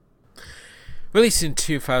Released in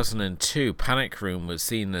 2002, Panic Room was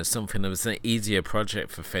seen as something that was an easier project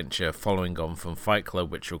for Fincher, following on from Fight Club,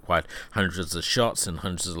 which required hundreds of shots and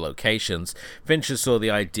hundreds of locations. Fincher saw the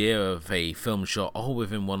idea of a film shot all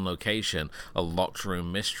within one location, a locked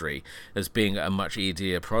room mystery, as being a much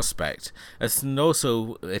easier prospect. And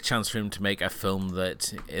also a chance for him to make a film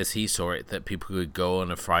that, as he saw it, that people could go on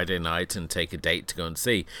a Friday night and take a date to go and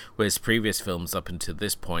see, whereas previous films up until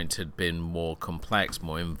this point had been more complex,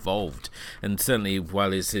 more involved. And certainly,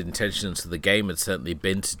 while his intentions for the game had certainly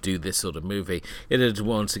been to do this sort of movie, it had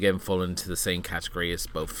once again fallen into the same category as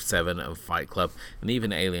both Seven and Fight Club, and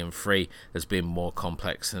even Alien 3 as being more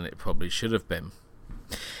complex than it probably should have been.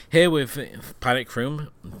 Here with Panic Room,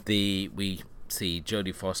 we see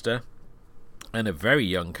Jodie Foster and a very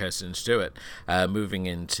young Kirsten Stewart moving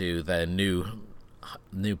into their new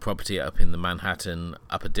property up in the Manhattan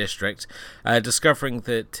Upper District, discovering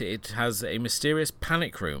that it has a mysterious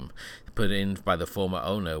panic room put in by the former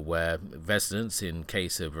owner, where residents, in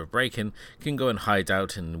case of a break-in, can go and hide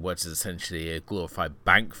out in what is essentially a glorified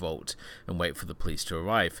bank vault and wait for the police to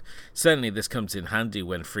arrive. Certainly this comes in handy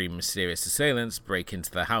when three mysterious assailants break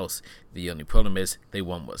into the house. The only problem is they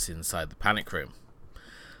want what's inside the panic room.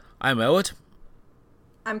 I'm Elwood.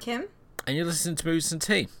 I'm Kim. And you're listening to Movies and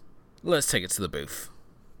Tea. Let's take it to the booth.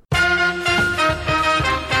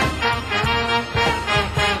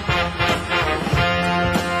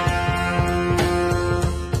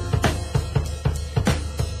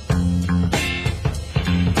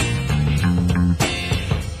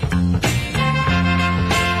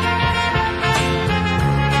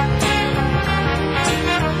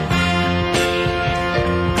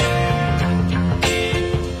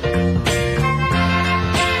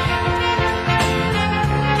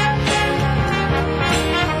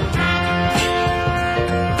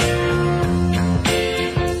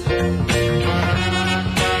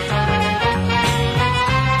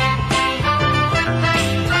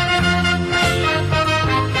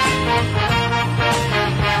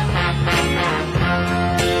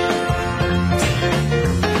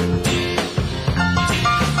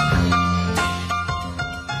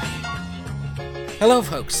 Hello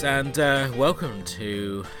folks, and welcome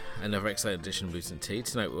to another exciting edition of Movies and Tea.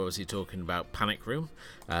 Tonight we're obviously talking about Panic Room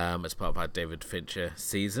as part of our David Fincher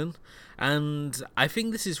season, and I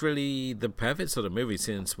think this is really the perfect sort of movie,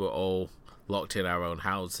 since we're all locked in our own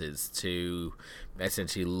houses, to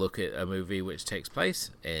essentially look at a movie which takes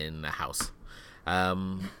place in a house.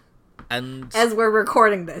 And as we're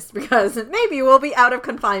recording this, because maybe we'll be out of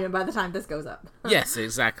confinement by the time this goes up. Yes,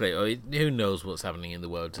 exactly. Or who knows what's happening in the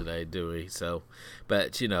world today, do we? So,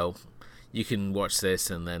 but you know, you can watch this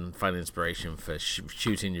and then find inspiration for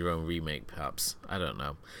shooting your own remake, perhaps. I don't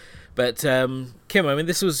know. But Kim, I mean,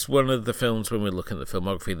 this was one of the films, when we're looking at the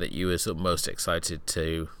filmography, that you were sort of most excited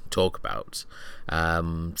to talk about.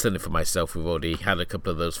 Certainly for myself, we've already had a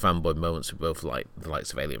couple of those fanboy moments with both like the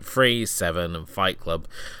likes of Alien 3, 7 and Fight Club,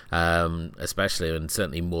 especially, and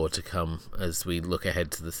certainly more to come as we look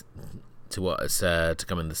ahead to what is to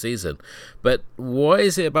come in the season. But what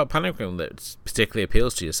is it about Panic Room that particularly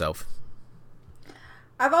appeals to yourself?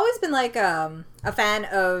 I've always been like a fan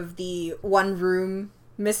of the one room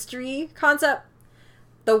mystery concept.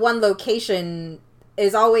 The one location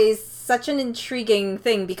is always such an intriguing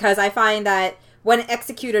thing, because I find that when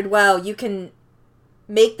executed well, you can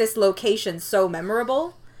make this location so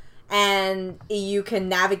memorable, and you can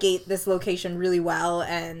navigate this location really well,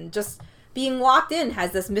 and just being locked in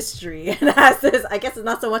has this mystery, and has this, I guess it's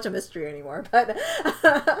not so much a mystery anymore, but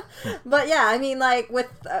but yeah, I mean, like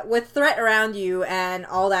with threat around you and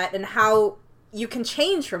all that, and how you can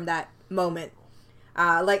change from that moment.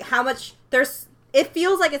 Like how much it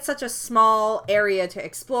feels like it's such a small area to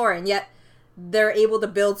explore, and yet they're able to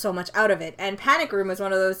build so much out of it. And Panic Room is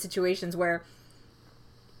one of those situations where,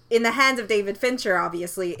 in the hands of David Fincher,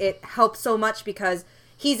 obviously, it helps so much because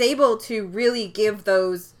he's able to really give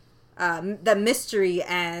those, the mystery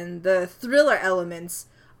and the thriller elements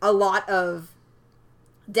a lot of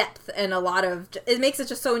depth, and it makes it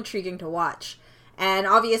just so intriguing to watch. And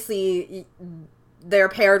obviously, they're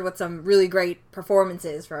paired with some really great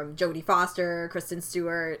performances from Jodie Foster, Kristen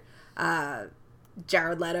Stewart,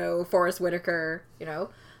 Jared Leto, Forest Whitaker. You know,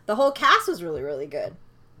 the whole cast was really, really good.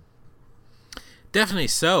 Definitely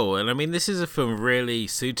so, and I mean, this is a film really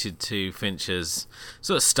suited to Fincher's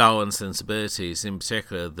sort of style and sensibilities, in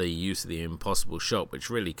particular the use of the impossible shot,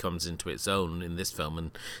 which really comes into its own in this film,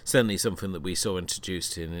 and certainly something that we saw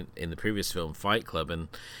introduced in the previous film, Fight Club. And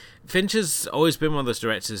Fincher's always been one of those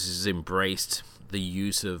directors who's embraced the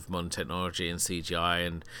use of modern technology and CGI,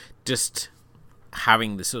 and just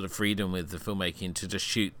having the sort of freedom with the filmmaking to just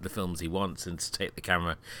shoot the films he wants and to take the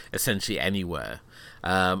camera essentially anywhere,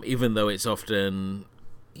 even though it's often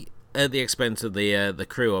at the expense of the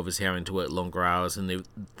crew obviously having to work longer hours and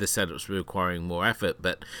the setups requiring more effort.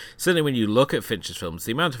 But certainly when you look at Fincher's films,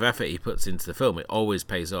 the amount of effort he puts into the film, it always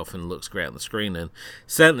pays off and looks great on the screen. And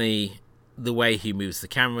certainly the way he moves the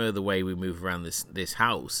camera, the way we move around this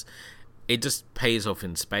house, it just pays off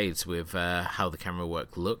in spades with how the camera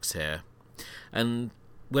work looks here. And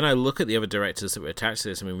when I look at the other directors that were attached to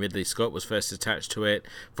this, I mean, Ridley Scott was first attached to it.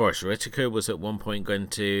 Forrest Whitaker was at one point going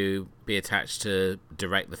to be attached to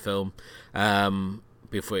direct the film,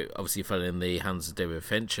 before it obviously fell in the hands of David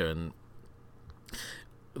Fincher. And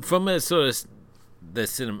from a sort of the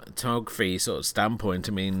cinematography sort of standpoint,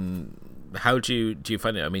 I mean, how do you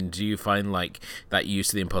find it? I mean, do you find like that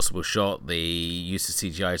use of the impossible shot, the use of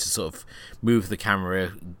CGI to sort of move the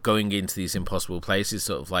camera going into these impossible places,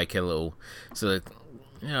 sort of like a little sort of,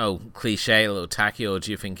 you know, cliche, a little tacky, or do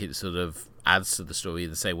you think it sort of adds to the story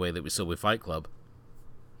in the same way that we saw with Fight Club?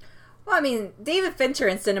 Well, I mean, David Fincher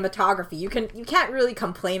and cinematography, you can't really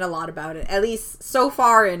complain a lot about it, at least so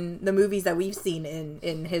far in the movies that we've seen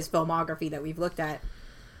in his filmography that we've looked at.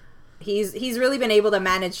 He's really been able to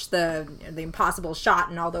manage the impossible shot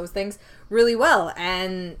and all those things really well.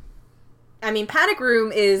 And I mean, Panic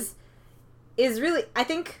Room is really, I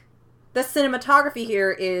think the cinematography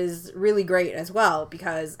here is really great as well,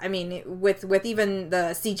 because I mean, with even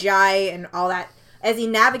the CGI and all that, as he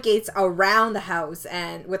navigates around the house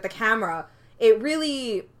and with the camera, it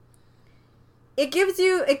gives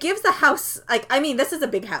the house, like, I mean, this is a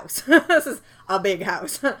big house. This is a big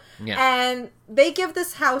house. Yeah. And they give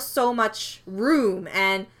this house so much room,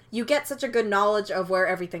 and you get such a good knowledge of where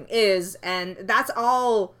everything is, and that's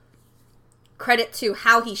all credit to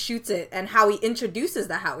how he shoots it and how he introduces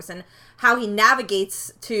the house and how he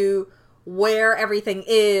navigates to where everything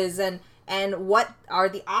is and what are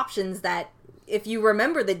the options that, if you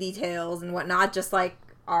remember the details and whatnot, just like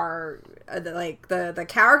the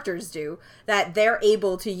characters do, that they're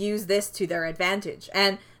able to use this to their advantage.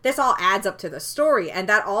 And this all adds up to the story, and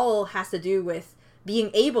that all has to do with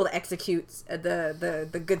being able to execute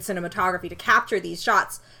the good cinematography to capture these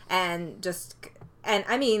shots. And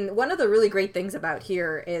I mean, one of the really great things about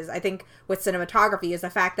here is, I think, with cinematography, is the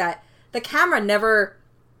fact that the camera never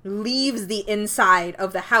leaves the inside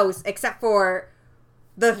of the house, except for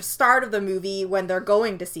the start of the movie when they're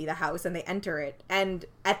going to see the house and they enter it, and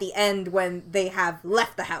at the end when they have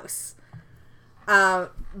left the house.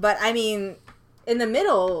 But I mean, in the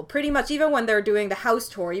middle, pretty much, even when they're doing the house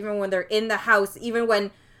tour, even when they're in the house, even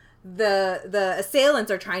when the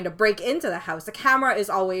assailants are trying to break into the house, the camera is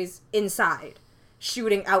always inside,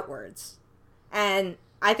 shooting outwards. And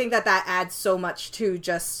I think that adds so much to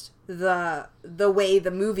just the way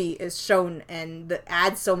the movie is shown, and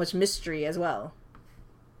adds so much mystery as well.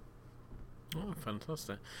 Oh,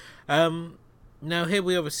 fantastic. Now here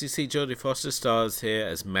we obviously see Jodie Foster stars here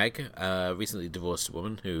as Meg, a recently divorced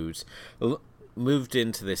woman who's moved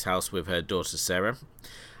into this house with her daughter Sarah,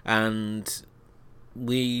 and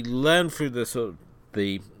we learn through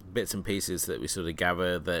the bits and pieces that we sort of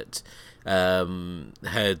gather that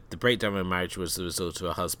the breakdown of her marriage was the result of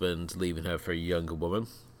her husband leaving her for a younger woman.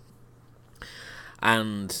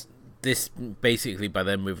 And this, basically, by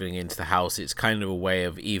them moving into the house, it's kind of a way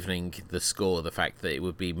of evening the score, the fact that it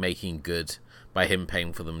would be making good by him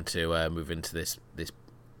paying for them to move into the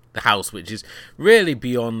house, which is really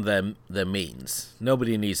beyond their means.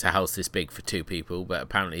 Nobody needs a house this big for two people, but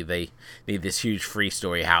apparently they need this huge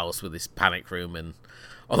 3-story house with this panic room and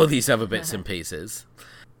all these other bits and pieces.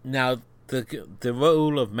 Now, the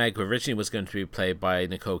role of Meg originally was going to be played by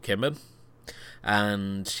Nicole Kidman,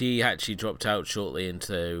 and she actually dropped out shortly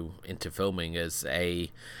into filming as a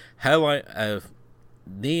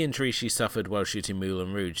knee injury she suffered while shooting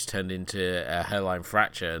Moulin Rouge turned into a hairline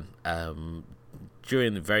fracture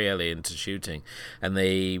very early into shooting, and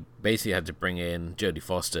they basically had to bring in Jodie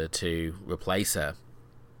Foster to replace her.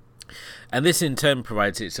 And this in turn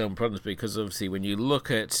provides its own problems, because obviously when you look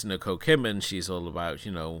at Nicole Kidman, she's all about,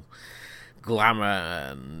 you know, glamour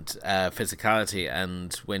and physicality,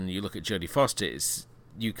 and when you look at Jodie Foster,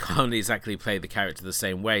 you can't exactly play the character the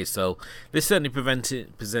same way. So this certainly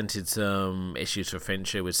presented some issues for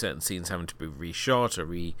Fincher, with certain scenes having to be reshot or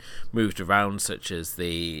moved around, such as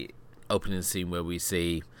the opening scene where we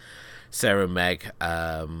see Sarah and Meg.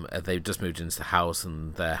 They've just moved into the house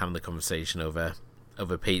and they're having the conversation over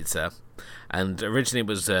pizza, and originally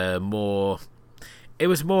it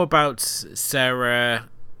was more about Sarah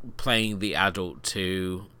playing the adult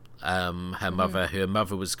to her mother, who her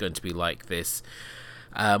mother was going to be like this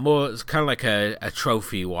More, it's kind of like a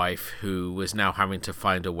trophy wife who was now having to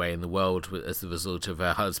find a way in the world as the result of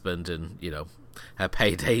her husband and, her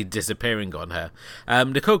payday disappearing on her.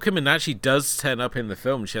 Nicole Kidman actually does turn up in the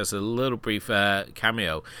film. She has a little brief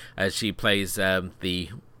cameo as she plays the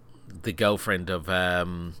girlfriend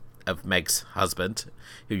of Meg's husband,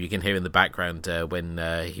 who you can hear in the background when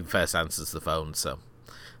he first answers the phone. So,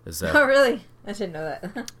 oh really? I didn't know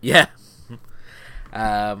that. Yeah.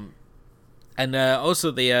 And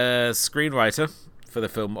also the screenwriter for the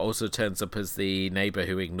film also turns up as the neighbor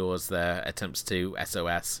who ignores their attempts to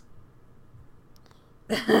SOS.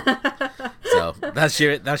 So that's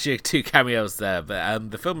your two cameos there.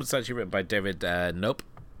 But the film was actually written by David Nope.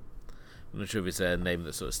 I'm not sure if it's a name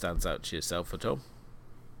that sort of stands out to yourself at all.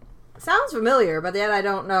 Sounds familiar, but yet I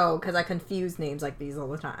don't know because I confuse names like these all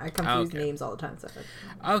the time. I confuse names all the time. So.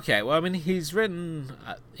 Okay, well, I mean, he's been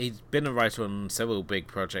a writer on several big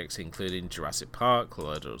projects, including Jurassic Park,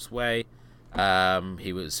 Lord's Way. He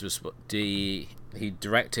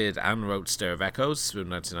directed and wrote Stir of Echoes from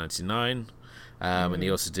 1999, and he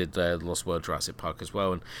also did Lost World Jurassic Park as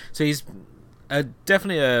well. And so he's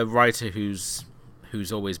definitely a writer who's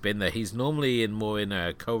always been there. He's normally more in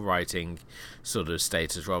a co-writing sort of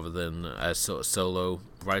status rather than a sort of solo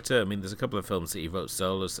writer. I mean, there's a couple of films that he wrote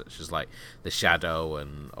solo, such as like The Shadow,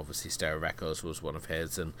 and obviously Stereo Records was one of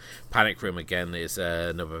his, and Panic Room again is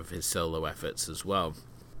another of his solo efforts as well.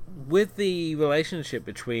 With the relationship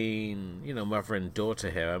between, mother and daughter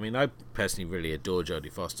here, I mean, I personally really adore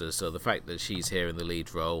Jodie Foster, so the fact that she's here in the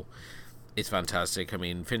lead role, it's fantastic. I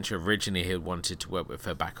mean, Fincher originally had wanted to work with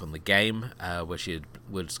her back on The Game, where she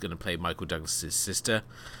was going to play Michael Douglas's sister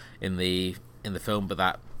in the film, but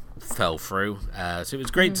that fell through. So it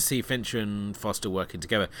was great to see Fincher and Foster working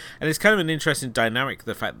together. And it's kind of an interesting dynamic,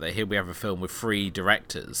 the fact that here we have a film with 3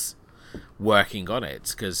 directors working on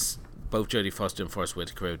it, because both Jodie Foster and Forest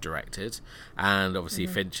Whitaker have directed, and obviously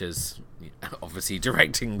Fincher's obviously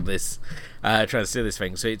directing this, trying to do this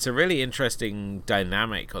thing. So it's a really interesting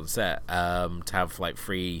dynamic on set to have like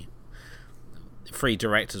three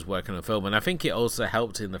directors working on a film, and I think it also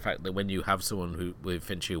helped in the fact that when you have someone with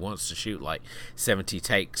Fincher who wants to shoot like 70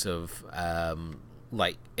 takes of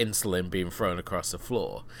like insulin being thrown across the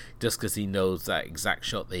floor just because he knows that exact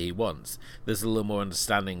shot that he wants, there's a little more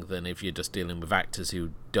understanding than if you're just dealing with actors who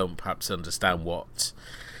don't perhaps understand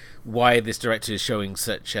why this director is showing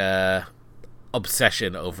such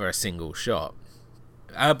obsession over a single shot.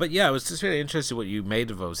 But yeah, I was just really interested what you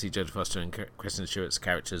made of obviously Jodie Foster and Kristen Stewart's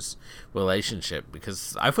characters' relationship,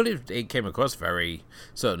 because I thought it came across very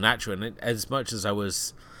sort of natural, and as much as I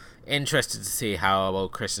was interested to see how well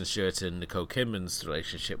Kristen Stewart and Nicole Kidman's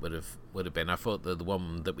relationship would have been, I thought that the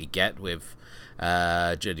one that we get with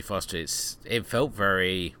Jodie Foster, it felt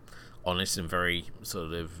very honest and very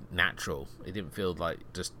sort of natural. It didn't feel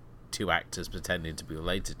like just 2 actors pretending to be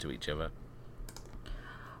related to each other.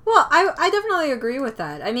 Well, I definitely agree with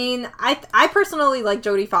that. I mean, I personally like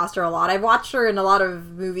Jodie Foster a lot. I've watched her in a lot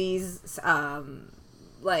of movies, a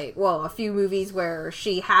few movies where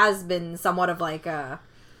she has been somewhat of like a,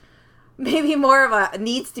 maybe more of a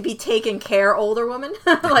needs to be taken care older woman,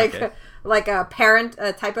 like a parent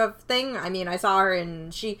type of thing. I mean, I saw her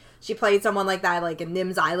in, she played someone like that, like in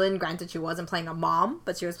Nim's Island. Granted, she wasn't playing a mom,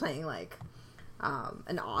 but she was playing like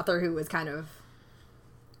an author who was kind of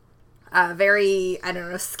very, I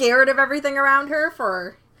don't know, scared of everything around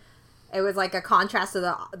her. It was like a contrast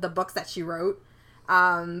to the books that she wrote. But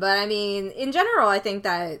I mean, in general, I think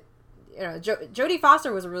that Jodie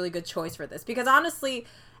Foster was a really good choice for this, because honestly,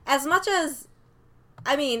 as much as,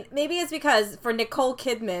 I mean, maybe it's because for Nicole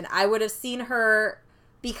Kidman, I would have seen her,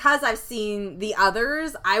 because I've seen the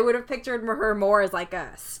others, I would have pictured her more as like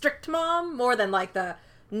a strict mom, more than like the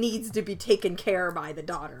needs to be taken care by the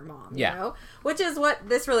daughter mom, you know? Which is what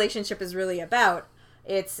this relationship is really about.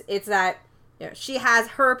 It's that, she has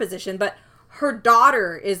her position, but her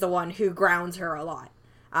daughter is the one who grounds her a lot.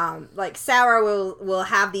 Like Sarah will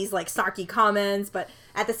have these like snarky comments, but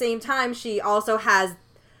at the same time, she also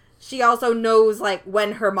knows like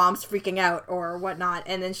when her mom's freaking out or whatnot,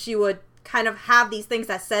 and then she would kind of have these things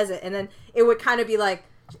that says it, and then it would kind of be like,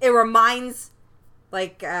 it reminds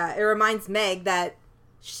Meg that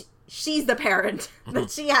she's the parent,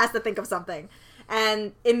 that she has to think of something,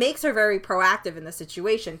 and it makes her very proactive in the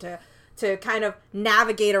situation to kind of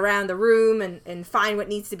navigate around the room and find what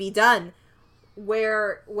needs to be done.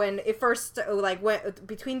 Where when it first, like,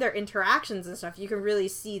 between their interactions and stuff, you can really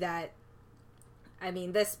see that, I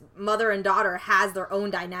mean, this mother and daughter has their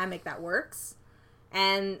own dynamic that works.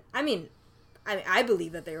 And I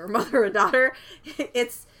believe that they were mother and daughter.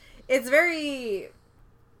 It's very,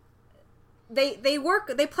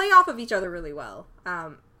 they play off of each other really well.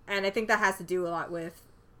 And I think that has to do a lot with,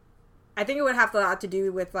 I think it would have a lot to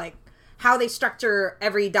do with like how they structure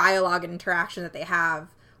every dialogue and interaction that they have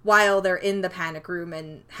while they're in the panic room,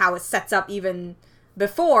 and how it sets up even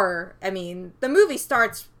before. I mean, the movie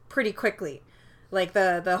starts pretty quickly, like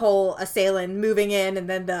the whole assailant moving in and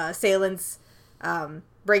then the assailants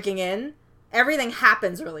breaking in. Everything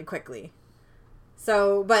happens really quickly.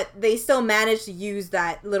 So, but they still manage to use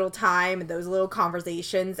that little time and those little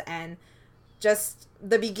conversations and just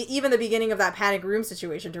even the beginning of that panic room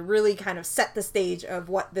situation to really kind of set the stage of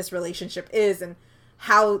what this relationship is and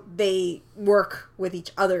how they work with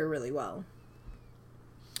each other really well.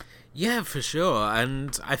 Yeah, for sure.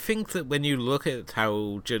 And I think that when you look at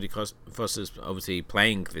how Jodie Foster's obviously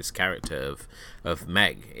playing this character of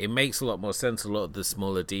Meg, it makes a lot more sense. A lot of the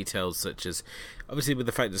smaller details, such as obviously with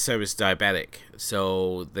the fact that Sarah's diabetic.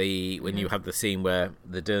 So when you have the scene where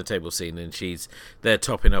the dinner table scene and they're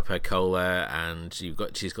topping up her cola, and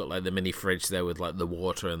she's got like the mini fridge there with like the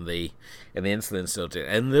water and the insulin still in.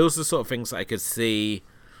 And those are the sort of things that I could see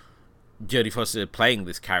Jodie Foster playing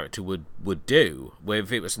this character would do. Where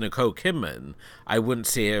if it was Nicole Kidman, I wouldn't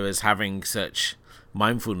see her as having such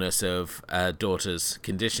mindfulness of daughter's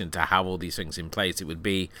condition to have all these things in place. She would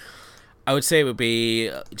be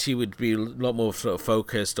a lot more sort of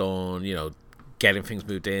focused on, you know, getting things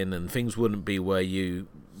moved in, and things wouldn't be where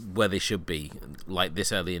they should be, like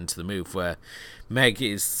this early into the move, where Meg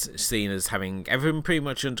is seen as having everything pretty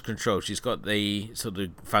much under control. She's got the sort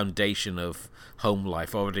of foundation of home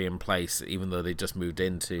life already in place, even though they just moved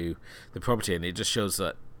into the property, and it just shows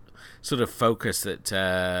that sort of focus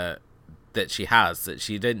that she has, that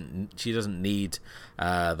she doesn't need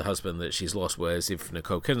the husband that she's lost. Whereas if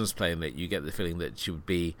Nicole Kidman's playing it, you get the feeling that she would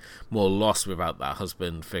be more lost without that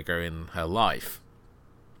husband figure in her life.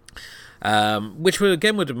 Which would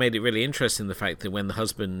have made it really interesting, the fact that when the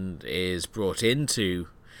husband is brought into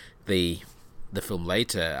the film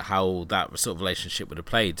later, how that sort of relationship would have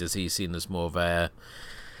played. Does he seen as more of a,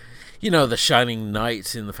 you know, the shining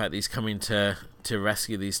knight in the fact that he's coming to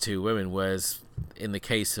rescue these two women, whereas in the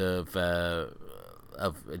case of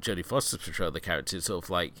Jodie Foster's portrayal of the character, it's sort of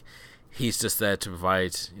like he's just there to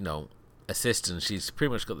provide, you know, assistance. She's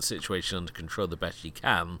pretty much got the situation under control the best she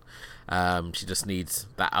can. She just needs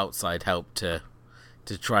that outside help to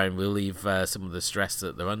try and relieve some of the stress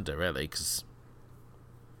that they're under, really.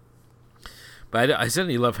 But I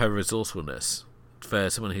certainly love her resourcefulness for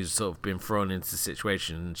someone who's sort of been thrown into the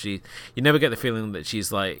situation. You never get the feeling that she's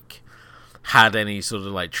like had any sort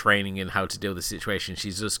of like training in how to deal with the situation.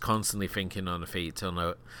 She's just constantly thinking on her feet,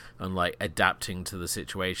 on like adapting to the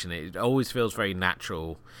situation. It always feels very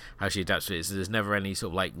natural how she adapts to it. So there's never any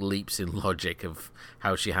sort of like leaps in logic of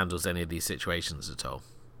how she handles any of these situations at all.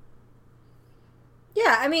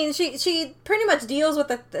 Yeah, I mean, she pretty much deals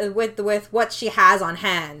with what she has on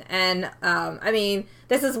hand, and I mean,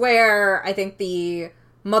 this is where I think the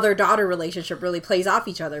mother-daughter relationship really plays off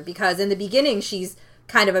each other, because in the beginning she's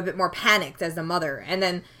kind of a bit more panicked as the mother, and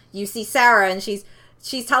then you see Sarah, and she's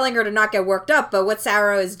telling her to not get worked up, but what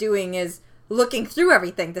Sarah is doing is looking through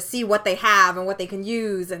everything to see what they have and what they can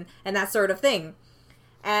use and that sort of thing.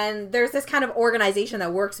 And there's this kind of organization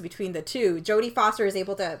that works between the two. Jodie Foster is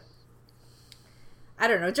able to, I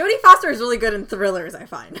don't know, Jodie Foster is really good in thrillers, I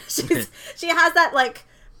find. She has that like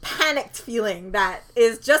panicked feeling that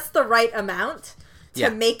is just the right amount to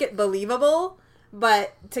make it believable,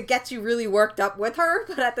 but to get you really worked up with her.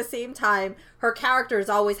 But at the same time, her character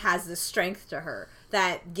always has this strength to her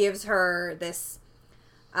that gives her this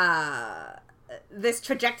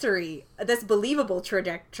trajectory, this believable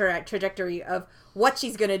trajectory of what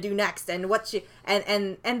she's gonna do next, and what she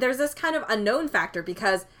and there's this kind of unknown factor,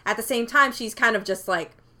 because at the same time she's kind of just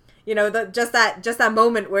like, you know, just that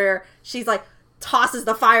moment where she's like tosses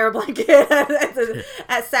the fire blanket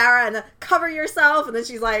at Sarah and cover yourself, and then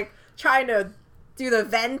she's like trying to do the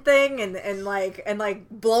vent thing and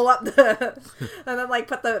blow up the and then like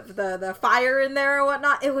put the fire in there or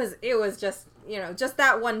whatnot. It was just, you know, just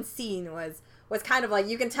that one scene was kind of like,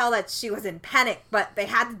 you can tell that she was in panic, but they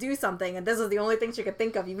had to do something, and this was the only thing she could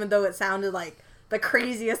think of, even though it sounded like the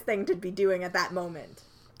craziest thing to be doing at that moment.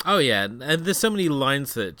 Oh yeah, and there's so many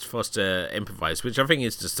lines that Foster improvised, which I think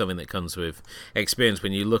is just something that comes with experience.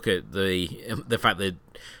 When you look at the fact that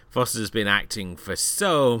Foster's been acting for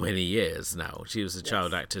so many years now, she was a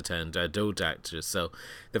child actor turned adult actress, so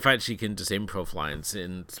the fact she can just improv lines,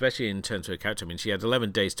 and especially in terms of her character, I mean, she had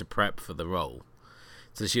 11 days to prep for the role,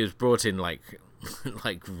 so she was brought in like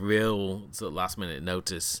real sort of last minute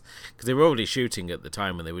notice, because they were already shooting at the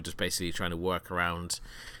time, and they were just basically trying to work around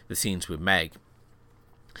the scenes with Meg.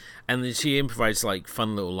 And then she improvised like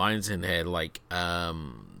fun little lines in here, like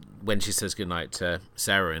when she says goodnight to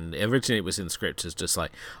Sarah, and originally it was in the script as just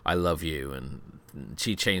like "I love you," and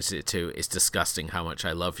she changed it to "It's disgusting how much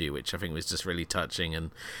I love you," which I think was just really touching.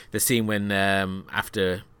 And the scene when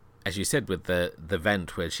after, as you said, with the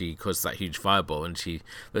vent where she caused that huge fireball, and she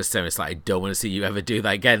looks at him, it's like, I don't want to see you ever do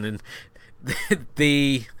that again. And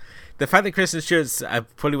the fact that Kristen Stewart, I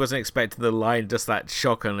probably wasn't expecting the line, just that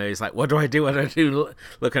shock on her. He's like, what do I do? What do I do?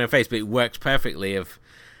 Look on her face, but it worked perfectly. Of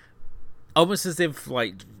almost as if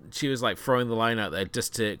like she was like throwing the line out there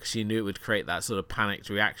just to, cause she knew it would create that sort of panicked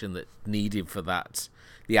reaction that needed for that,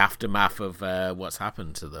 the aftermath of what's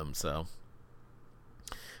happened to them. So,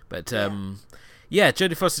 but yeah,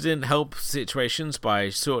 Jodie Foster didn't help situations by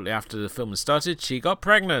shortly after the film started, she got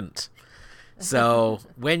pregnant. So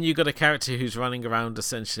when you got a character who's running around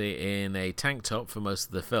essentially in a tank top for most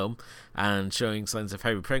of the film and showing signs of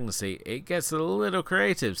heavy pregnancy, it gets a little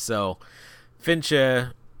creative. So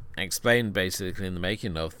Fincher explained basically in the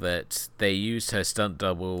making of that they used her stunt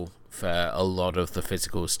double for a lot of the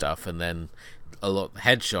physical stuff, and then a lot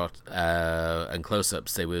headshot and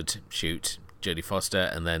close-ups they would shoot Jodie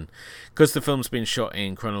Foster, and then because the film's been shot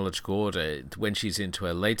in chronological order, when she's into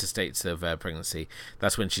her later states of pregnancy,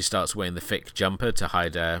 that's when she starts wearing the thick jumper to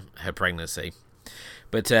hide her pregnancy.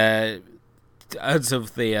 But as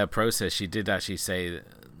of the process, she did actually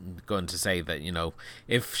go on to say that, you know,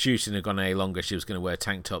 if shooting had gone any longer, she was going to wear a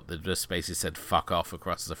tank top that just basically said "fuck off"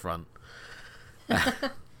 across the front.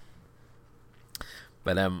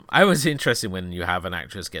 But I was interested when you have an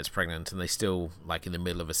actress gets pregnant and they still, like in the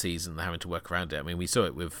middle of a season, they're having to work around it. I mean, we saw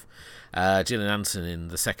it with Gillian Anderson in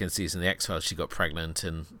the second season of The X-Files. She got pregnant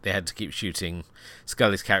and they had to keep shooting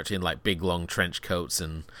Scully's character in like big long trench coats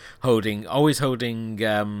and always holding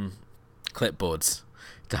clipboards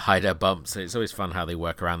to hide her bumps. So it's always fun how they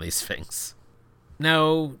work around these things.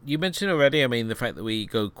 Now, you mentioned already, I mean, the fact that we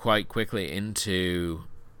go quite quickly into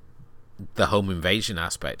the home invasion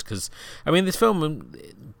aspect, because I mean this film,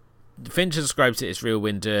 Fincher describes it as Rear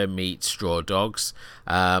Window meets Straw Dogs,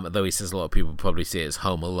 though he says a lot of people probably see it as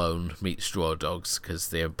Home Alone meets Straw Dogs because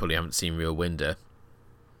they probably haven't seen Rear Window.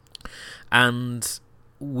 And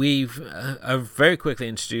we've very quickly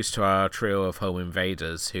introduced to our trio of home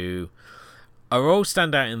invaders who are all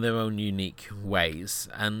stand out in their own unique ways.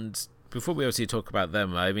 And before we obviously talk about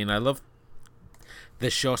them, I mean, I love the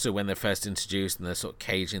shot of when they're first introduced and they're sort of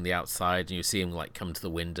caging the outside, and you see them like come to the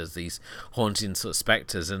windows, these haunting sort of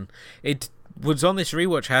spectres. And it was on this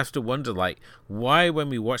rewatch, I have to wonder, like, why when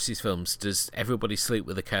we watch these films does everybody sleep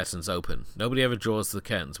with the curtains open? Nobody ever draws the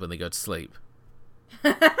curtains when they go to sleep.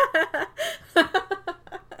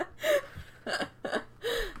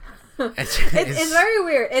 It's very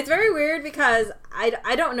weird. It's very weird because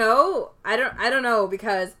I don't know. I don't know,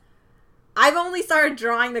 because I've only started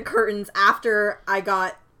drawing the curtains after I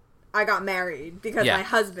got married, because my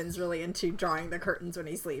husband's really into drawing the curtains when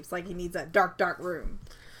he sleeps. Like, he needs a dark room.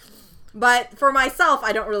 But for myself,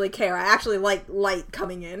 I don't really care. I actually like light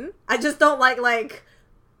coming in. I just don't like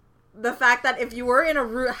the fact that if you were in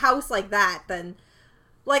a house like that, then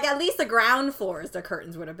like at least the ground floors, the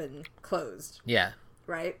curtains would have been closed. Yeah.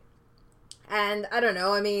 Right? And I don't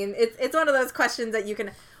know. I mean, it's one of those questions that you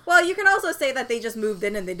can... Well, you can also say that they just moved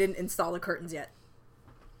in and they didn't install the curtains yet.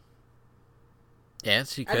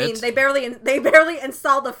 Yes, you could. I mean, they barely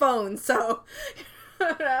installed the phone, so you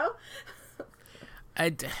know. I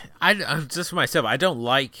just for myself, I don't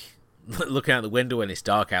like looking out the window when it's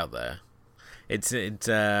dark out there. It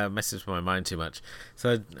messes with my mind too much.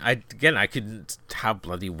 So I couldn't have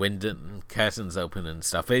bloody window and curtains open and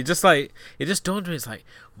stuff. It just dawned on me. It's like,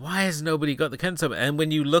 why has nobody got the curtains open? And when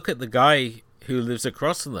you look at the guy who lives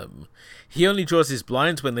across from them, he only draws his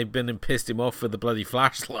blinds when they've been and pissed him off with the bloody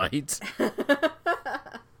flashlight.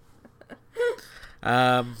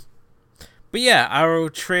 But yeah, our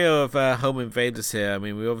trio of home invaders here. I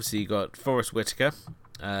mean, we obviously got Forrest Whitaker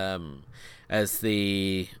as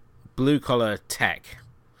the blue-collar tech,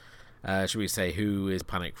 should we say, who is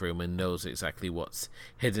Panic Room and knows exactly what's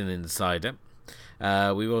hidden inside it.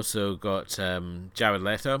 We've also got Jared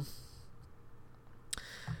Leto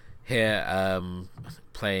here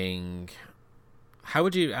playing... How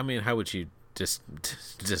would you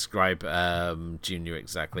describe Junior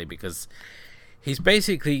exactly? Because he's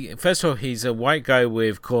basically... First of all, he's a white guy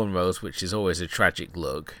with cornrows, which is always a tragic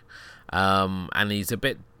look. And he's a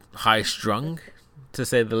bit high-strung, to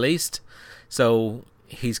say the least. So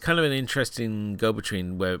he's kind of an interesting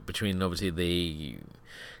go-between between obviously the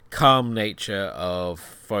calm nature of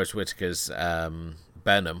Forrest Whitaker's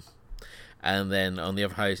Burnham And then on the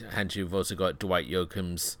other hand, you've also got Dwight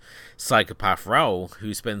Yoakam's psychopath Raoul,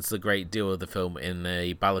 who spends the great deal of the film in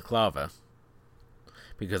a balaclava.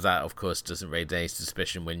 Because that, of course, doesn't raise any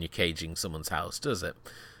suspicion when you're caging someone's house, does it?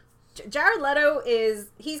 Jared Leto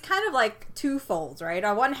he's kind of like twofold, right?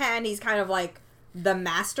 On one hand, he's kind of like the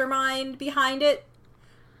mastermind behind it.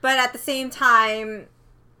 But at the same time,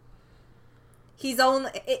 he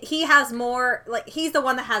has more, like, he's the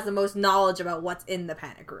one that has the most knowledge about what's in the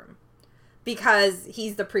panic room. Because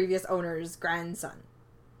he's the previous owner's grandson.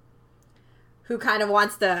 Who kind of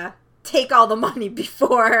wants to take all the money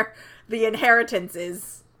before the inheritance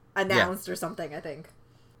is announced or something, I think.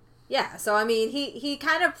 Yeah, so I mean, he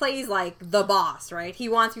kind of plays like the boss, right? He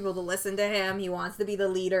wants people to listen to him. He wants to be the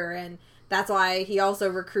leader, and that's why he also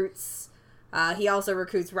recruits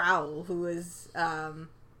Raoul, who is a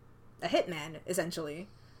hitman, essentially.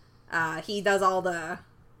 He does all the...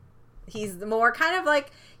 He's more kind of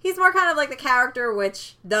like the character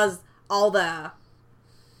which does all the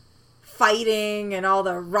fighting and all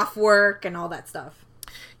the rough work and all that stuff.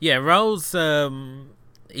 Yeah, Raoul's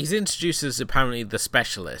he's introduced as apparently the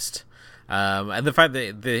specialist. And the fact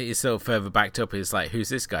that he's sort of further backed up is like, who's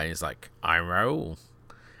this guy? And he's like, I'm Raoul.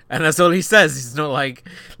 And that's all he says. He's not like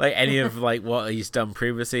any of like what he's done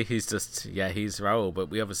previously. He's just, he's Raoul. But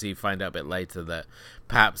we obviously find out a bit later that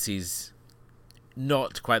perhaps he's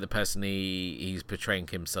not quite the person he's portraying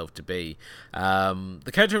himself to be.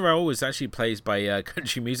 The character Raoul is actually played by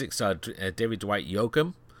country music star David Dwight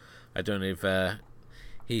Yoakam. I don't know if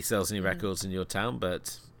he sells any records in your town,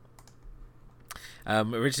 but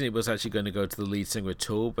originally it was actually going to go to the lead singer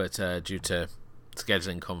Tool, but due to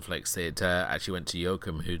scheduling conflicts, it actually went to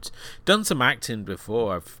Yoakam, who'd done some acting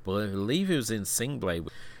before. I believe he was in Sing Blade.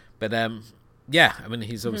 But I mean,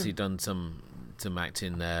 he's obviously done some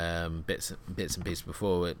acting bits and pieces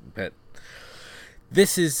before, but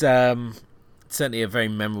this is certainly a very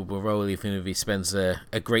memorable role, even if he spends a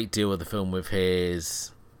great deal of the film with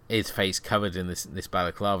his face covered in this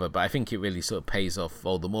balaclava. But I think it really sort of pays off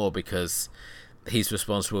all the more because he's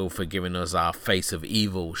responsible for giving us our face of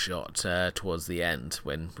evil shot towards the end,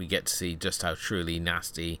 when we get to see just how truly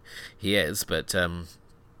nasty he is. But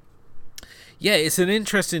it's an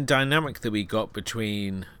interesting dynamic that we got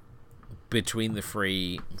between the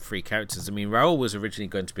three characters. I mean, Raoul was originally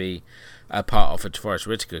going to be a part of Forrest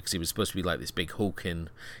Whitaker because he was supposed to be like this big hulking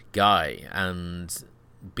guy, and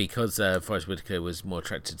because Forrest Whitaker was more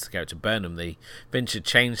attracted to the character Burnham, Fincher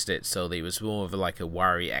changed it so that he was more of a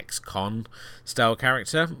wiry ex-con style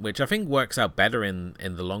character, which I think works out better in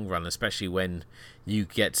the long run, especially when you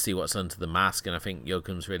get to see what's under the mask. And I think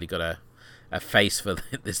Yoakam's really got a face for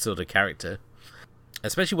this sort of character,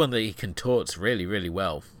 especially one that he contorts really, really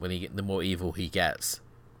well when the more evil he gets.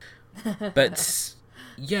 But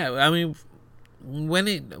I mean, when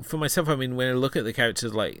I look at the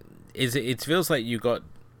characters, like, it feels like you got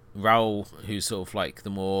Raoul, who's sort of like the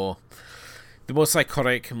more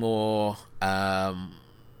psychotic, the more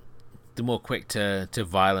quick to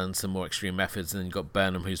violence and more extreme methods, and then you got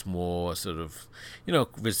Burnham, who's more sort of,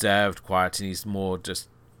 reserved, quiet, and he's more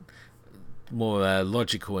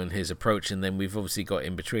logical in his approach. And then we've obviously got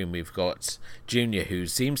in between, we've got Junior, who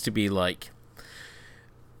seems to be like,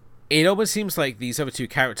 it almost seems like these other two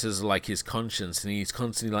characters are like his conscience, and he's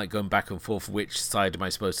constantly like going back and forth, which side am I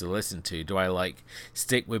supposed to listen to? Do I like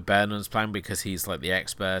stick with Burnham's plan because he's like the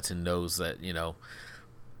expert and knows that,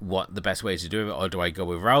 what the best way to do it, or do I go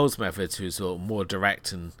with Raoul's methods, who's sort of more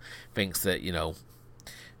direct and thinks that,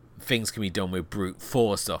 things can be done with brute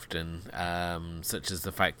force often, such as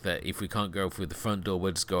the fact that if we can't go through the front door,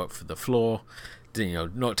 we'll just go up through the floor,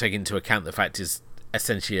 not taking into account the fact is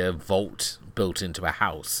essentially a vault built into a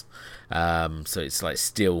house, so it's like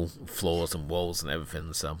steel floors and walls and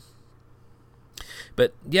everything. So,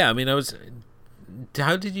 but I mean,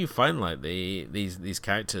 how did you find like these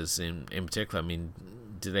characters in particular? I mean,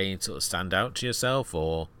 do they sort of stand out to yourself,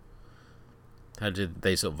 or how did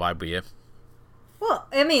they sort of vibe with you? Well,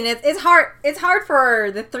 I mean, it's hard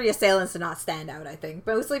for the three assailants to not stand out, I think,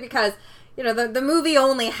 mostly because the movie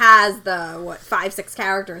only has the 5-6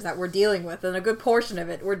 characters that we're dealing with, and a good portion of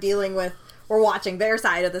it we're watching their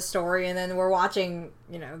side of the story, and then we're watching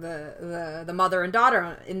the mother and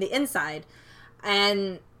daughter in the inside,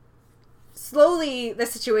 and slowly the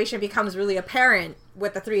situation becomes really apparent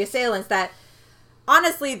with the three assailants that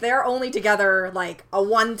honestly they're only together like a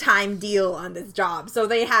one-time deal on this job, so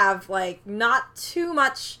they have like not too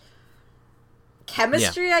much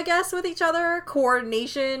chemistry, I guess, with each other,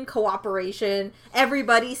 coordination, cooperation.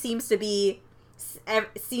 Everybody seems to be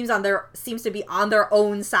on their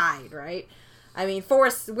own side, right? I mean,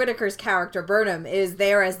 Forrest Whitaker's character Burnham is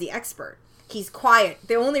there as the expert. He's quiet.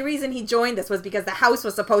 The only reason he joined this was because the house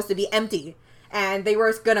was supposed to be empty. And they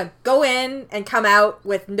were going to go in and come out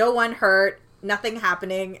with no one hurt, nothing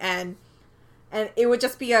happening, and it would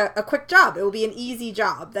just be a quick job. It will be an easy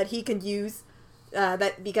job that he can use,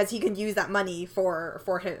 that because he can use that money for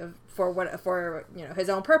his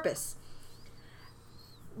own purpose.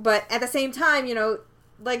 But at the same time,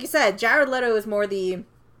 like you said, Jared Leto is more the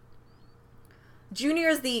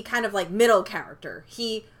Junior's the kind of like middle character.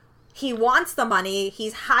 He wants the money.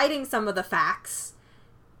 He's hiding some of the facts.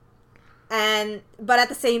 But at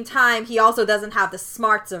the same time, he also doesn't have the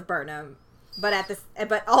smarts of Burnham.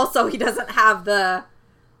 But also he doesn't have the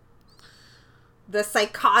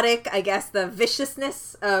psychotic, I guess, the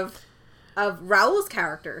viciousness of Raul's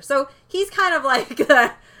character. So he's kind of like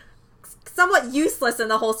somewhat useless in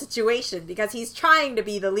the whole situation because he's trying to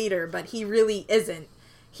be the leader, but he really isn't.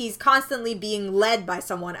 He's constantly being led by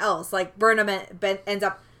someone else. Like Burnham ends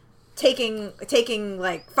up taking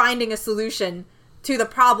like finding a solution to the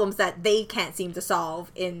problems that they can't seem to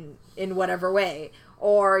solve in whatever way.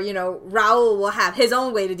 Or, Raul will have his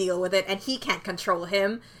own way to deal with it and he can't control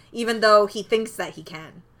him, even though he thinks that he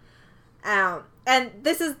can. And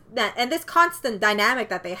this constant dynamic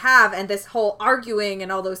that they have and this whole arguing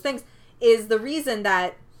and all those things is the reason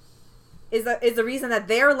that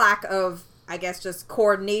their lack of, I guess, just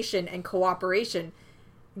coordination and cooperation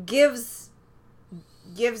gives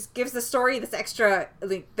the story this extra,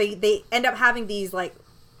 they end up having these like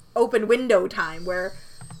open window time where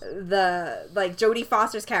Jodie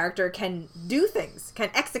Foster's character can do things, can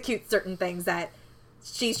execute certain things that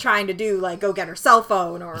she's trying to do, like go get her cell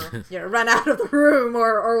phone or run out of the room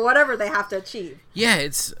or whatever they have to achieve. Yeah,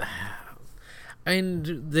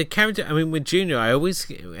 the character, with Junior,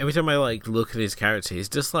 every time I like look at his character, he's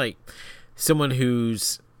just like someone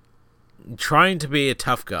who's trying to be a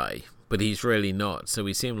tough guy, but he's really not. So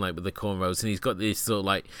we see him like with the cornrows and he's got this sort of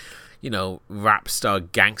like, rap star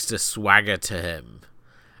gangster swagger to him.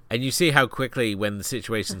 And you see how quickly when the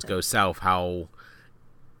situations go south, how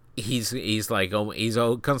he's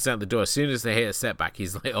all constantly out the door. As soon as they hit a setback,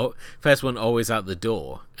 he's like, first one always out the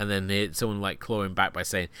door, and then someone like clawing back by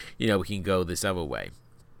saying, we can go this other way.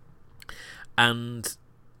 And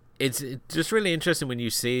it's just really interesting when you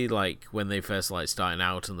see like when they first like starting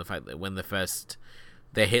out, and the fact that when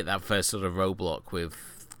they hit that first sort of roadblock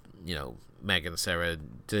with Meg and Sarah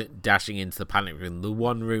dashing into the panic room, the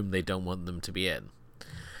one room they don't want them to be in.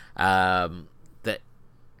 That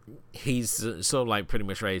he's sort of like pretty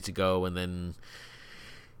much ready to go, and then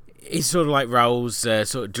he's sort of like Raul's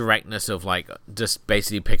sort of directness of like just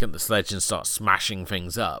basically pick up the sledge and start smashing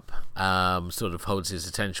things up, sort of holds his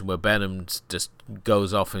attention, where Burnham just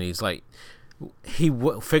goes off and he's like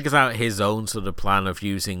figures out his own sort of plan of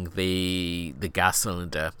using the gas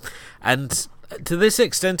cylinder. And to this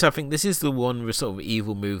extent, I think this is the one sort of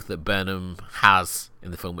evil move that Burnham has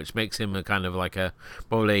in the film, which makes him a kind of like a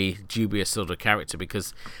probably dubious sort of character,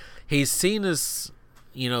 because he's seen as,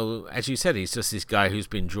 as you said, he's just this guy who's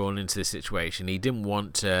been drawn into this situation. He didn't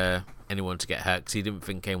want anyone to get hurt because he didn't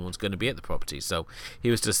think anyone's going to be at the property, so he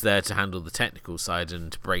was just there to handle the technical side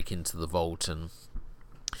and to break into the vault and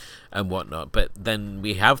whatnot. But then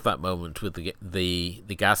we have that moment with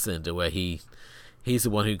the gas cylinder where he's the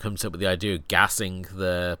one who comes up with the idea of gassing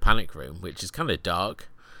the panic room, which is kind of dark.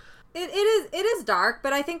 It is dark,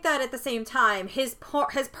 but I think that at the same time, his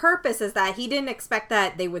purpose is that he didn't expect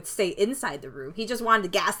that they would stay inside the room. He just wanted to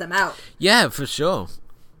gas them out. Yeah, for sure.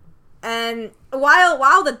 And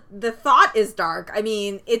while the thought is dark,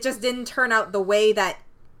 it just didn't turn out the way that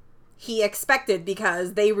he expected,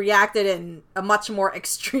 because they reacted in a much more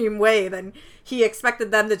extreme way than he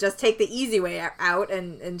expected them to just take the easy way out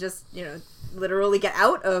and just, literally get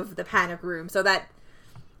out of the panic room so that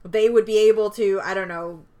they would be able to,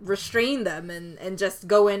 restrain them and just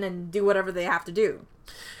go in and do whatever they have to do.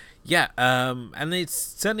 Yeah, and it's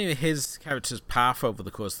certainly his character's path over the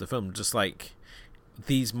course of the film, just like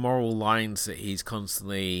these moral lines that he's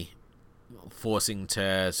constantly forcing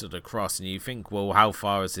to sort of cross, and you think, well, how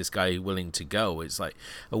far is this guy willing to go? It's like,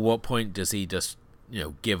 at what point does he just,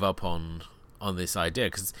 give up on this idea?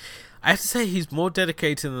 Because I have to say, he's more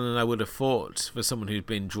dedicated than I would have thought for someone who's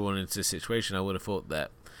been drawn into this situation. I would have thought that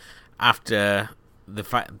after the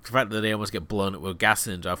fact that they almost get blown up with a gas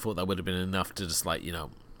cylinder, I thought that would have been enough to just like,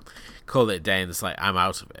 call it a day and just like, I'm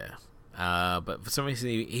out of here. But for some reason,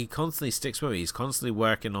 he constantly sticks with it. He's constantly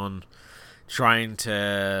working on trying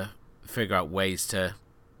to figure out ways to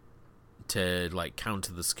like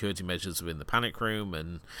counter the security measures within the panic room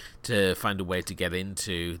and to find a way to get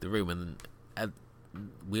into the room. And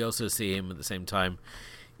we also see him at the same time,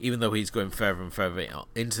 even though he's going further and further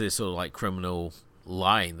into this sort of like criminal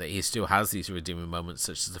line that he still has these redeeming moments,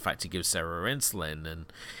 such as the fact he gives Sarah insulin, and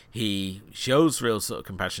he shows real sort of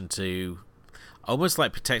compassion to almost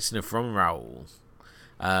like protecting her from Raoul.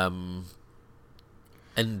 And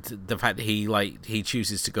the fact that he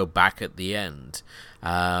chooses to go back at the end.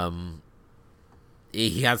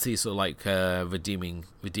 He has these sort of like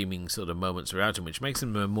redeeming sort of moments throughout him, which makes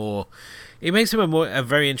him a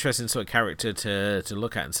very interesting sort of character to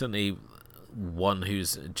look at, and certainly one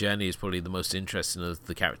whose journey is probably the most interesting of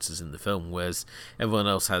the characters in the film, whereas everyone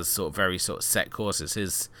else has sort of very sort of set courses.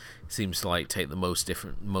 His seems to like take the most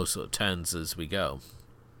sort of turns as we go.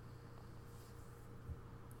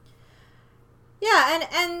 Yeah,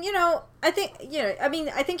 and I think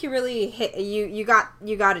I think you really hit you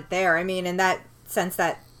got it there. I mean, in that sense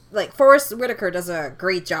that like Forest Whitaker does a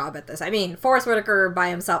great job at this. I mean, Forest Whitaker by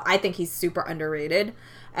himself, I think he's super underrated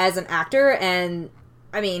as an actor, and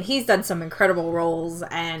I mean, he's done some incredible roles,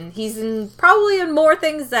 and he's probably in more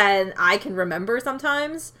things than I can remember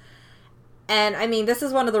sometimes. And I mean, this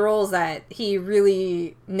is one of the roles that he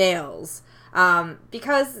really nails,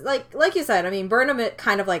 because like you said, I mean, Burnham, it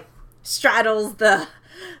kind of like straddles the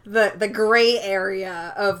gray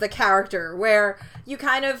area of the character, where you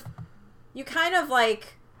kind of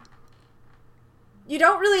like, you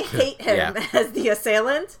don't really hate him as the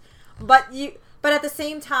assailant, but at the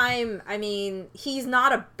same time, I mean, he's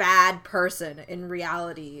not a bad person in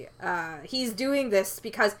reality. He's doing this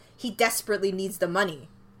because he desperately needs the money.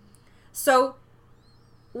 So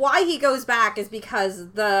why he goes back is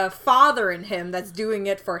because the father in him that's doing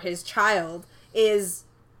it for his child is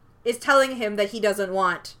telling him that he doesn't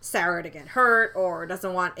want Sarah to get hurt, or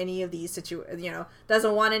doesn't want any of these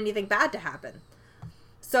doesn't want anything bad to happen.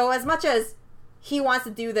 So as much as he wants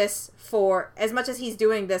to do this as much as he's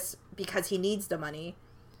doing this because he needs the money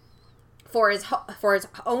for his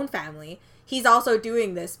own family, he's also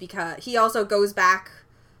doing this because he also goes back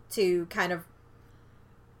to kind of,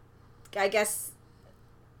 I guess,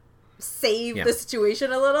 save the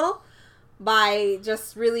situation a little by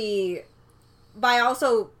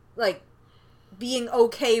also like being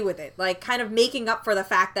okay with it, like kind of making up for the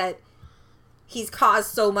fact that he's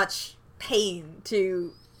caused so much pain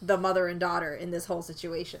to the mother and daughter in this whole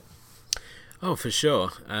situation. Oh, for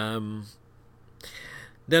sure.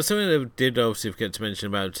 There's something that I did obviously forget to mention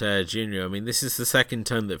about Junior. I mean, this is the second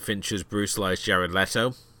time that Finch has brutalized Jared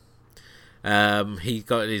Leto. He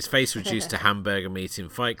got his face reduced to hamburger meat in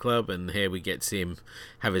Fight Club, and here we get to see him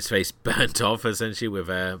have his face burnt off, essentially, with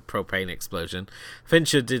a propane explosion.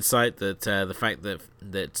 Fincher did cite that the fact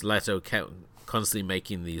that Leto kept constantly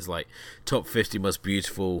making these like top 50 most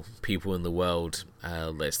beautiful people in the world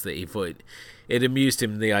lists, that he thought it amused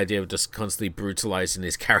him, the idea of just constantly brutalizing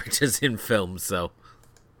his characters in films. So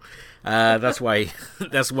that's why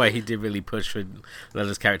he did really push for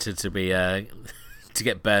Leto's character to be to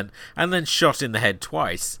get burnt and then shot in the head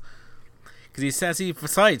twice, because he says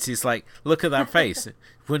he's like, look at that face,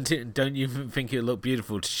 don't you think it would look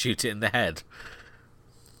beautiful to shoot it in the head?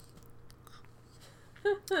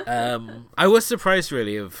 I was surprised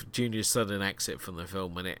really of Junior's sudden exit from the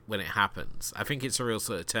film when it happens. I think it's a real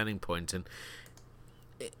sort of turning point, and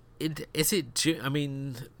I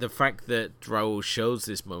mean, the fact that Raoul shows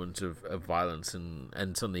this moment of violence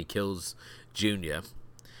and suddenly kills Junior,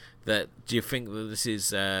 do you think that this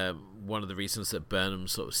is one of the reasons that Burnham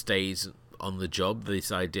sort of stays on the job?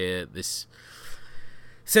 This idea, this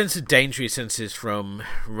sense of danger he senses from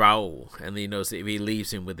Raoul, and he knows that if he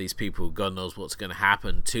leaves him with these people, God knows what's going to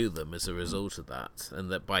happen to them as a result of that,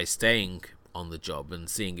 and that by staying on the job and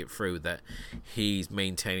seeing it through, that he's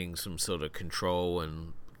maintaining some sort of control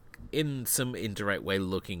and in some indirect way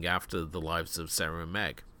looking after the lives of Sarah and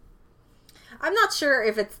Meg. I'm not sure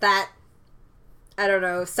if it's that, I don't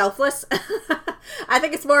know, selfless. I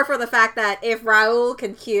think it's more for the fact that if Raoul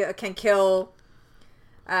can kill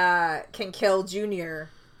Junior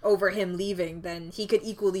over him leaving, then he could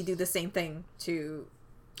equally do the same thing to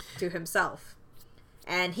himself,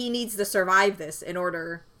 and he needs to survive this in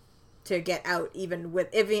order to get out, even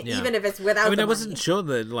if it's without. I mean, I wasn't sure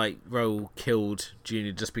that like Raoul killed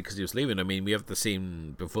Junior just because he was leaving. I mean, we have the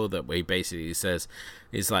scene before that where he basically says,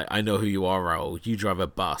 "He's like, I know who you are, Raoul. You drive a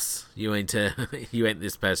bus. You ain't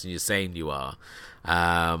this person you're saying you are."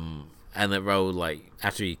 And that Raoul, like,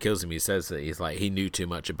 after he kills him, he says that he's like, he knew too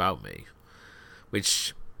much about me,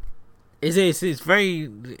 which it's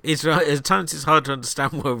at times it's hard to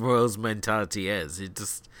understand what Raoul's mentality is. It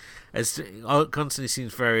constantly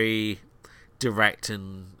seems very direct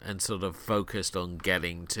and sort of focused on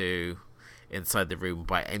getting to inside the room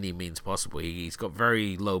by any means possible. He's got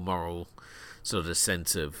very low moral sort of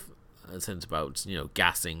sense about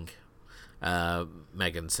gassing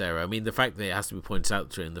Meg and Sarah. I mean, the fact that it has to be pointed out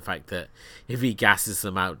to him, the fact that if he gasses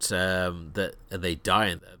them out, that they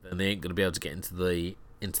die, then they ain't going to be able to get into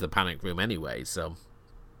the panic room anyway. So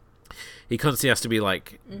he constantly has to be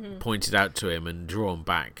pointed out to him and drawn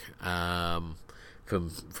back from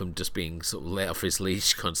just being sort of let off his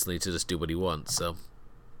leash constantly to just do what he wants. So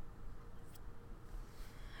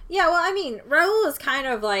yeah, well, I mean, Raoul is kind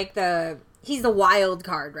of like he's the wild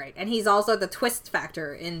card, right? And he's also the twist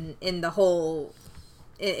factor in the whole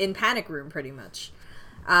in Panic Room, pretty much.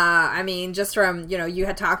 I mean, just from, you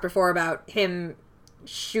had talked before about him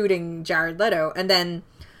shooting Jared Leto, and then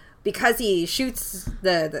because he shoots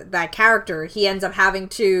that character, he ends up having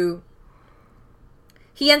kind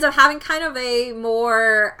of a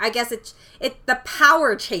more, I guess the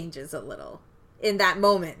power changes a little in that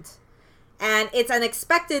moment. And it's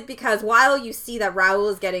unexpected because while you see that Raoul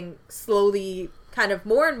is getting slowly kind of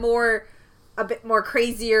more and more, a bit more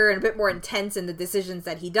crazier and a bit more intense in the decisions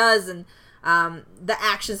that he does and the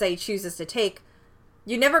actions that he chooses to take,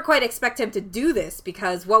 you never quite expect him to do this,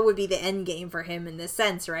 because what would be the end game for him in this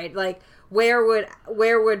sense, right? Like, where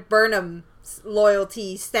would Burnham's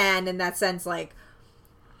loyalty stand in that sense? Like,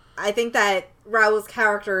 I think that Raoul's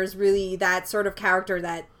character is really that sort of character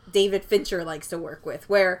that David Fincher likes to work with,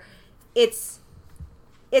 where it's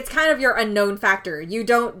kind of your unknown factor.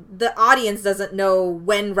 The audience doesn't know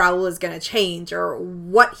when Raoul is going to change or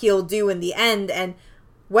what he'll do in the end and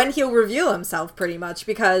when he'll reveal himself, pretty much,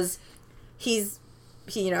 because his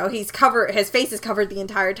face is covered the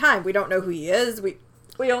entire time. We don't know who he is. We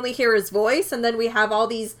only hear his voice, and then we have all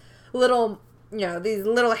these little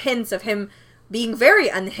hints of him being very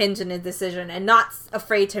unhinged in his decision and not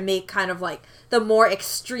afraid to make kind of like the more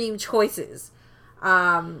extreme choices.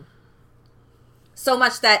 So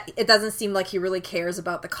much that it doesn't seem like he really cares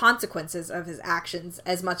about the consequences of his actions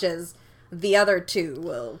as much as the other two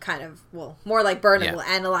will more like Burnham will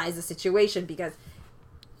analyze the situation, because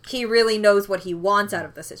he really knows what he wants out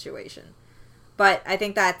of the situation. But I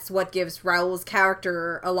think that's what gives Raoul's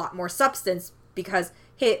character a lot more substance, because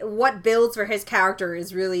what builds for his character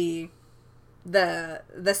is really the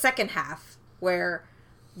second half, where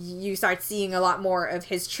you start seeing a lot more of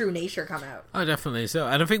his true nature come out. Oh, definitely so.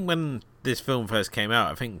 And I think when this film first came out,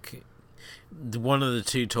 I think one of the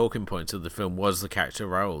two talking points of the film was the character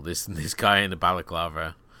Raoul, this guy in the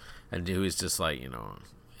balaclava, and who is just like,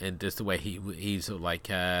 and just the way he sort of like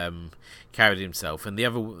carried himself. And the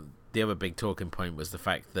other big talking point was the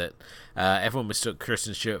fact that everyone mistook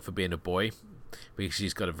Kristen Stewart for being a boy, because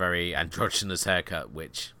she's got a very androgynous haircut,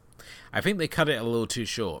 which I think they cut it a little too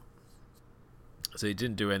short. So it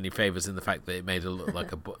didn't do any favors in the fact that it made her look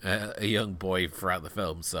like a young boy throughout the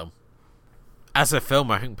film. So, as a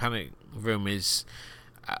film, I think Panic Room is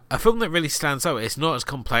a film that really stands out. It's not as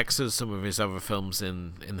complex as some of his other films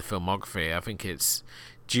in the filmography. I think it's,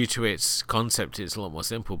 due to its concept, it's a lot more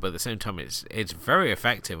simple, but at the same time, it's very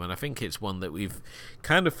effective, and I think it's one that we've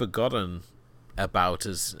kind of forgotten about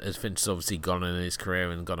as Fincher's obviously gone in his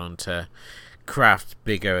career and gone on to craft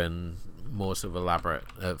bigger and more sort of elaborate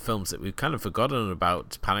films, that we've kind of forgotten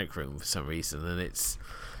about Panic Room for some reason. And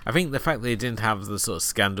I think the fact that it didn't have the sort of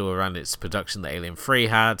scandal around its production that Alien 3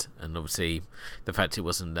 had, and obviously the fact it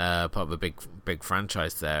wasn't part of a big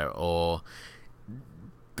franchise there, or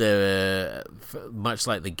much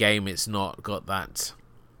like The Game, it's not got the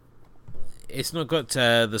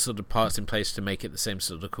sort of parts in place to make it the same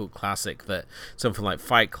sort of cult classic that something like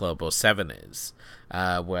Fight Club or Seven is,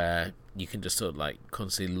 where you can just sort of like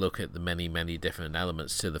constantly look at the many different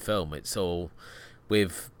elements to the film. It's all,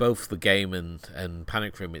 with both The Game and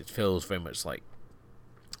Panic Room, it feels very much like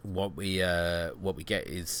what we get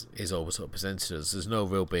is all sort of presented to us. There's no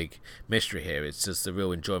real big mystery here. It's just the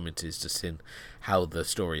real enjoyment is just in how the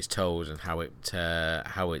story is told and how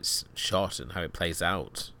it's shot and how it plays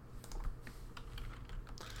out.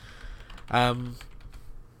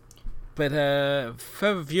 But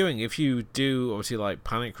further viewing, if you do obviously like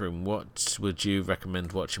Panic Room, what would you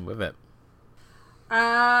recommend watching with it?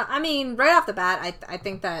 I mean, right off the bat, I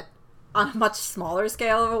think that on a much smaller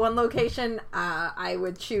scale of a one location, I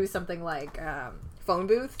would choose something like Phone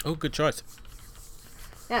Booth. Oh, good choice.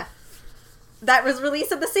 Yeah. That was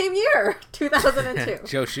released in the same year, 2002.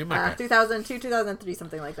 Joe Schumacher. 2002, 2003,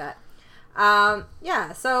 something like that.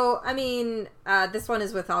 Yeah, so, I mean, this one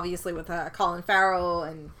is with Colin Farrell,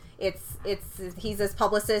 and he's this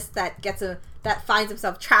publicist that finds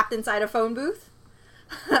himself trapped inside a phone booth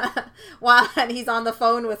and he's on the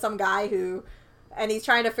phone with some guy and he's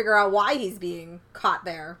trying to figure out why he's being caught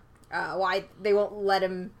there, why they won't let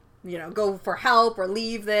him, go for help or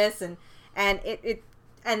leave this, and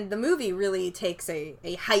the movie really takes a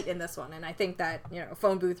height in this one, and I think that,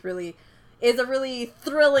 Phone Booth really is a really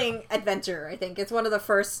thrilling adventure. I think it's one of the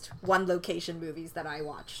first one location movies that I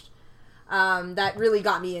watched that really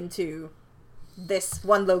got me into this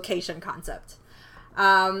one location concept.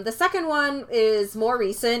 The second one is more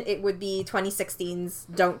recent. It would be 2016's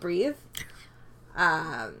Don't Breathe.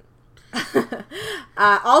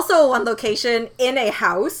 Also one location in a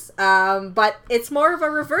house, but it's more of a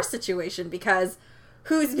reverse situation because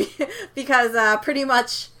pretty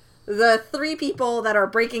much the three people that are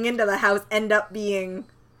breaking into the house end up being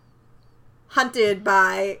hunted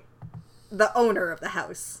by the owner of the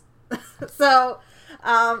house. So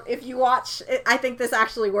if you watch it, I think this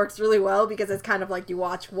actually works really well because it's kind of like you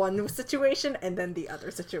watch one situation and then the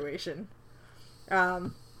other situation.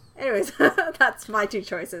 Anyways, that's my two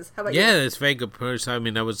choices. How about you? Yeah, it's very good approach. I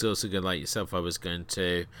mean, I was also good like yourself. I was going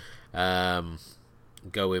to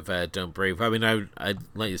go with Don't Breathe. I mean, I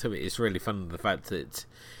like you said, it's really fun the fact that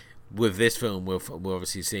with this film we're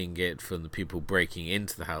obviously seeing it from the people breaking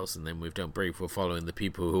into the house, and then with Don't Breathe we're following the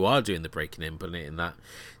people who are doing the breaking in, putting it in that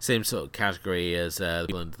same sort of category as the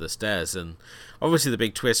people under the stairs. And obviously the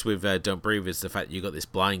big twist with Don't Breathe is the fact you got this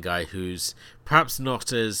blind guy who's perhaps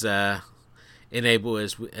not as enable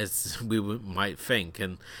as we might think,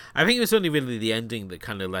 and I think it was only really the ending that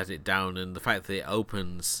kind of let it down, and the fact that it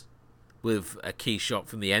opens with a key shot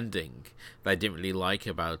from the ending that I didn't really like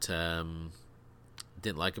about that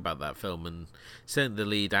film. And certainly the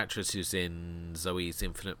lead actress who's in Zoe's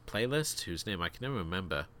Infinite Playlist, whose name I can never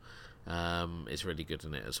remember, is really good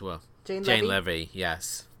in it as well. Jane Levy,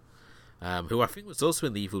 yes, who I think was also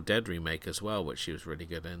in the Evil Dead remake as well, which she was really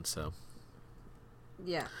good in. So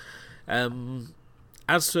yeah.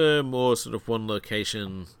 As for more sort of one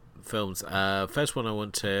location films, first one I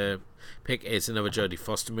want to pick is another Jodie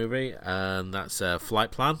Foster movie, and that's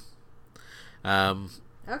Flight Plan.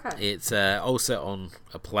 Okay. It's all set on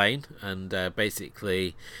a plane, and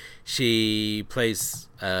basically she plays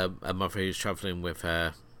a mother who's traveling with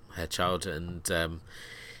her child, and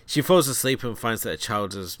she falls asleep and finds that her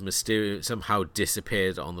child has somehow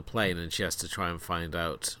disappeared on the plane, and she has to try and find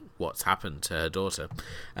out what's happened to her daughter.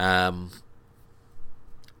 And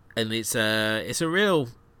it's a real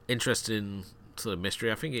interesting sort of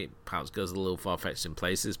mystery. I think it perhaps goes a little far-fetched in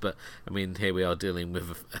places, but I mean, here we are dealing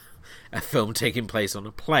with a film taking place on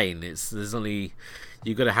a plane.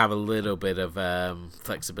 You've got to have a little bit of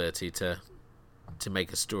flexibility to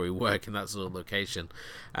make a story work in that sort of location.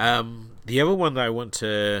 The other one that I want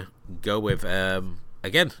to go with,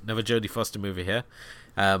 again, another Jodie Foster movie here,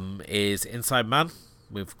 is Inside Man,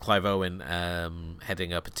 with Clive Owen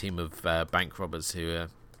heading up a team of bank robbers who are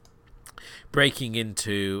breaking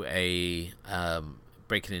into a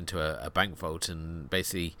bank vault and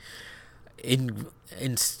basically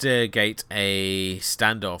instigate a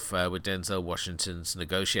standoff with Denzel Washington's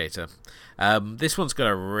negotiator. This one's got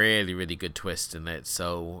a really, really good twist in it,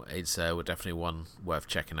 so it's definitely one worth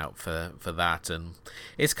checking out for that. And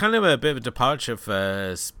it's kind of a bit of a departure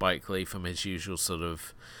for Spike Lee from his usual sort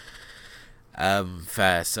of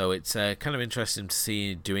fare, so it's kind of interesting to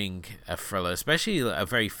see doing a thriller, especially a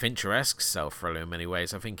very Fincher-esque self thriller in many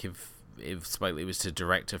ways. I think if Spike Lee was to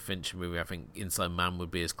direct a Fincher movie, I think Inside Man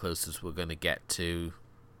would be as close as we're going to get to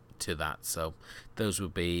that. So those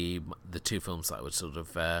would be the two films that I would sort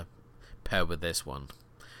of pair with this one.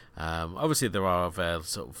 Obviously there are other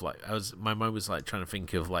sort of like, my mind was like trying to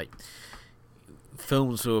think of like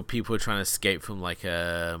films where people are trying to escape from like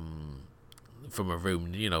from a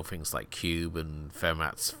room, you know, things like Cube and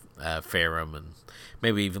Fermat's Theorem, and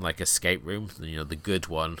maybe even like Escape Room, you know, the good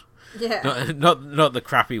one. Yeah. Not the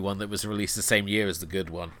crappy one that was released the same year as the good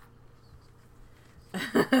one.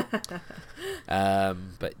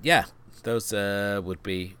 But yeah, those would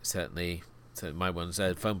be certainly my ones.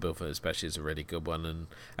 Phone Bill especially is a really good one, and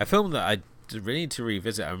a film that I really need to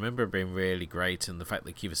revisit. I remember it being really great, and the fact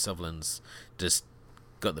that Kiefer Sutherland's just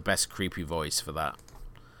got the best creepy voice for that.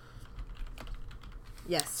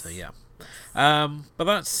 Yes. So yeah. But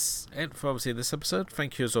that's it for obviously this episode.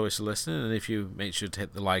 Thank you as always for listening, and if you make sure to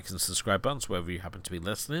hit the like and subscribe buttons wherever you happen to be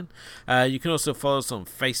listening. You can also follow us on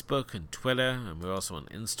Facebook and Twitter, and we're also on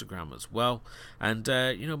Instagram as well. And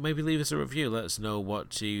maybe leave us a review. Let us know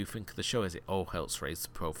what you think of the show, as it all helps raise the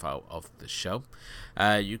profile of the show.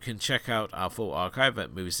 You can check out our full archive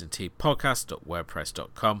at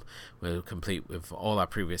moviesandteapodcast.wordpress.com. We're complete with all our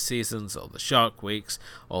previous seasons, all the Shark Weeks,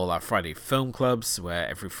 all our Friday film clubs, where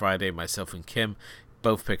every Friday myself and Kim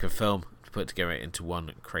both pick a film to put together into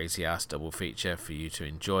one crazy ass double feature for you to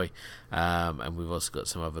enjoy. And we've also got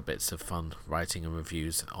some other bits of fun writing and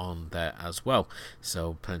reviews on there as well,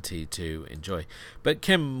 so plenty to enjoy. But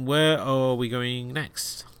Kim, where are we going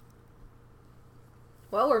next?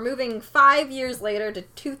 Well, we're moving 5 years later to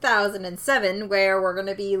 2007, where we're going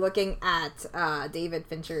to be looking at David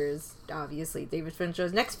Fincher's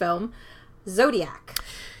next film, Zodiac.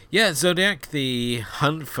 Yeah, Zodiac, the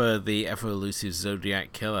hunt for the ever-elusive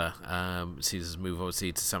Zodiac killer, sees us move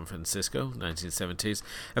obviously to San Francisco, 1970s.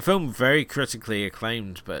 A film very critically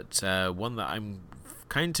acclaimed, but one that I'm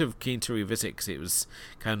kind of keen to revisit because it was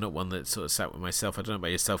kind of not one that sort of sat with myself. I don't know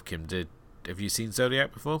about yourself, Kim. Have you seen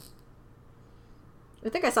Zodiac before? I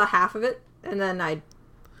think I saw half of it, and then I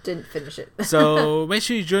didn't finish it. So make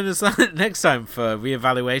sure you join us next time for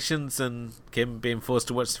reevaluations and Kim being forced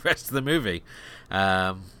to watch the rest of the movie.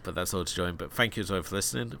 But that's all to join. But thank you as well for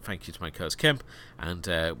listening. Thank you to my co-host Kim, and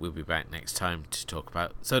we'll be back next time to talk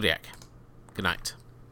about Zodiac. Good night.